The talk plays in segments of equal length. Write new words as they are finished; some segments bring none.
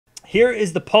here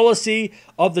is the policy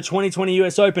of the 2020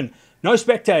 US Open. No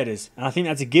spectators, and I think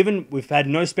that's a given. We've had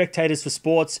no spectators for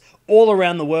sports all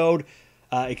around the world,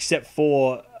 except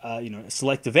for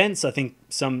select events. I think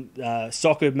some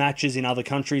soccer matches in other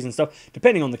countries and stuff,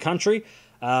 depending on the country.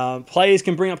 Players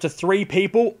can bring up to 3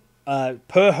 people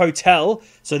per hotel,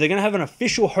 so they're going to have an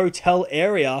official hotel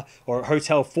area or a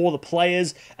hotel for the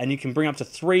players, and you can bring up to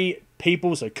 3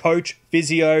 people, so coach,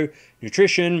 physio,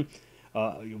 nutrition,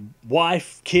 your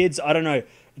wife, kids, I don't know.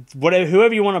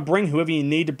 Whoever you want to bring, whoever you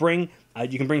need to bring,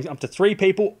 you can bring up to 3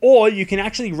 people, or you can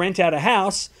actually rent out a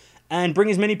house and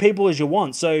bring as many people as you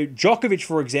want. So Djokovic,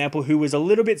 for example, who was a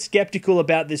little bit skeptical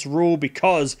about this rule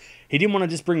because he didn't want to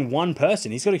just bring one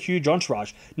person. He's got a huge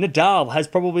entourage. Nadal has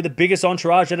probably the biggest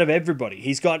entourage out of everybody.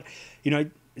 He's got,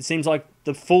 it seems like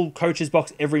the full coach's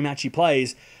box every match he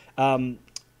plays.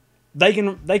 They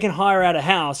can hire out a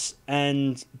house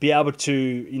and be able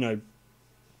to,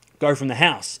 go from the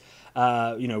house,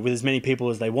 with as many people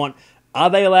as they want. Are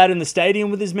they allowed in the stadium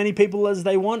with as many people as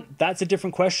they want? That's a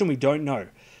different question. We don't know.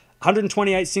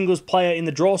 128 singles player in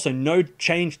the draw, so no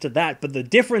change to that. But the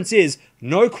difference is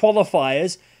no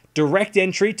qualifiers, direct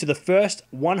entry to the first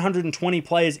 120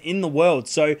 players in the world.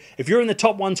 So if you're in the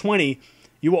top 120,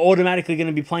 you are automatically going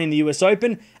to be playing the US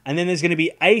Open. And then there's going to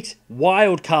be 8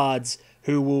 wild cards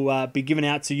who will be given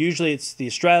out to, usually it's the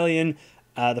Australian,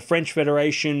 the French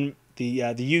Federation, the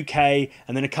UK,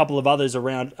 and then a couple of others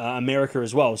around America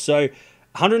as well. So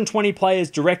 120 players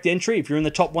direct entry. If you're in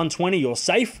the top 120, you're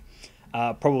safe.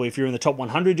 Probably if you're in the top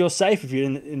 100, you're safe. If you're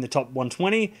in the top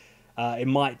 120, it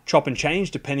might chop and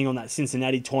change depending on that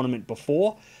Cincinnati tournament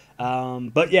before.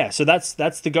 But yeah, so that's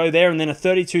the go there. And then a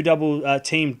 32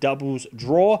 team doubles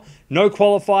draw. No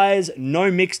qualifiers, no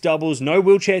mixed doubles, no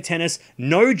wheelchair tennis,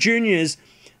 no juniors.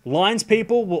 Lines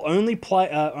people will only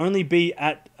be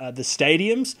at the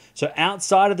stadiums. So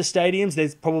outside of the stadiums,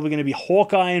 there's probably going to be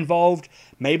Hawkeye involved.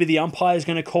 Maybe the umpire is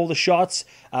going to call the shots,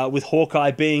 with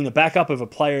Hawkeye being the backup of a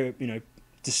player,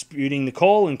 disputing the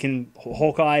call, and can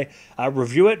Hawkeye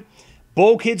review it.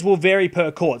 Ball kids will vary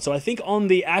per court. So I think on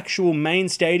the actual main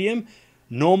stadium,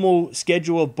 normal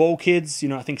schedule of ball kids,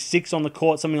 I think 6 on the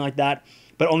court, something like that.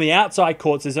 But on the outside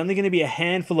courts, there's only going to be a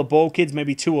handful of ball kids,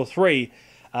 maybe 2 or 3.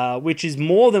 Which is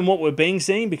more than what we're being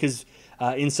seen, because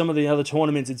in some of the other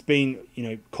tournaments it's been,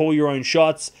 call your own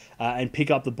shots and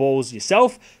pick up the balls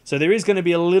yourself. So there is going to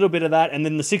be a little bit of that. And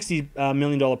then the $60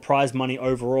 million prize money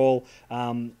overall.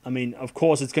 Of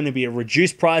course, it's going to be a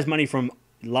reduced prize money from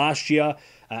last year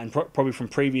and probably from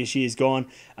previous years gone.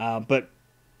 But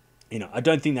I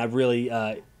don't think that really...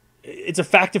 it's a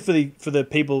factor for the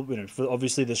people, for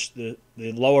obviously the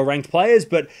lower ranked players,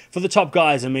 but for the top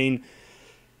guys,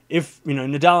 if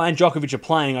Nadal and Djokovic are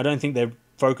playing, I don't think their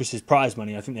focus is prize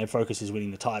money. I think their focus is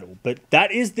winning the title. But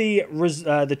that is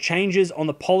the changes on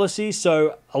the policy.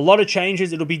 So a lot of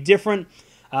changes. It'll be different.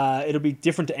 It'll be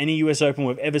different to any US Open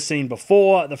we've ever seen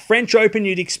before. The French Open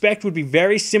you'd expect would be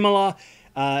very similar.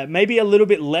 Maybe a little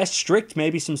bit less strict.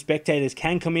 Maybe some spectators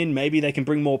can come in. Maybe they can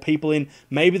bring more people in.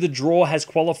 Maybe the draw has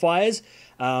qualifiers.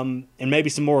 And maybe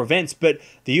some more events. But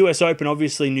the US Open,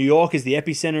 obviously, New York is the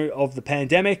epicenter of the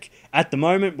pandemic at the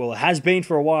moment. Well, it has been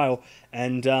for a while.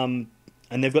 And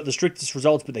they've got the strictest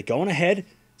results, but they're going ahead.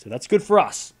 So that's good for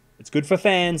us. It's good for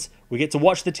fans. We get to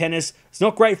watch the tennis. It's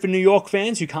not great for New York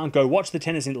fans who can't go watch the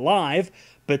tennis live,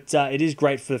 but it is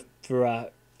great for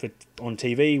on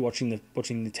TV, watching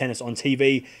the tennis on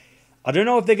TV. I don't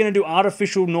know if they're going to do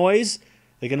artificial noise.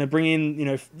 They're going to bring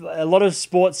in, a lot of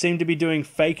sports seem to be doing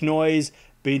fake noise,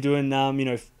 be doing,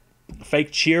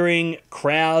 fake cheering,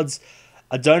 crowds.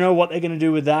 I don't know what they're going to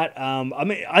do with that.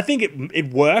 I think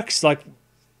it works. Like,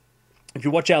 if you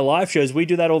watch our live shows, we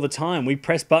do that all the time. We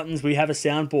press buttons, we have a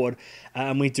soundboard,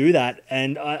 and we do that.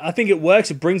 And I think it works.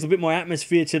 It brings a bit more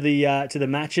atmosphere to the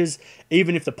matches,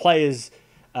 even if the players...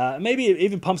 maybe it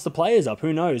even pumps the players up.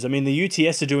 Who knows? The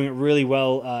UTS are doing it really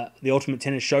well. The Ultimate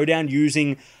Tennis Showdown,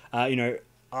 using,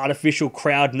 artificial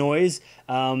crowd noise.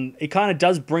 It kind of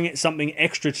does bring it something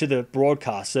extra to the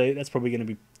broadcast. So that's probably going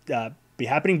to be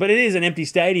happening. But it is an empty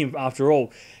stadium after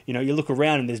all. You look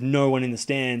around and there's no one in the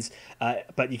stands,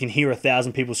 but you can hear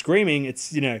 1,000 people screaming.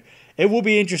 It's, it will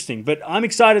be interesting. But I'm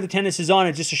excited the tennis is on.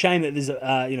 It's just a shame that there's,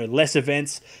 less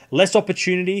events, less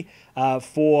opportunity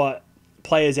for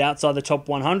players outside the top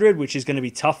 100, which is going to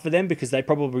be tough for them because they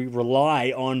probably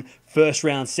rely on first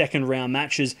round, second round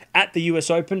matches at the US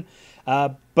Open.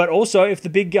 But also, if the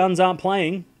big guns aren't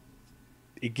playing,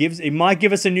 it might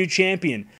give us a new champion.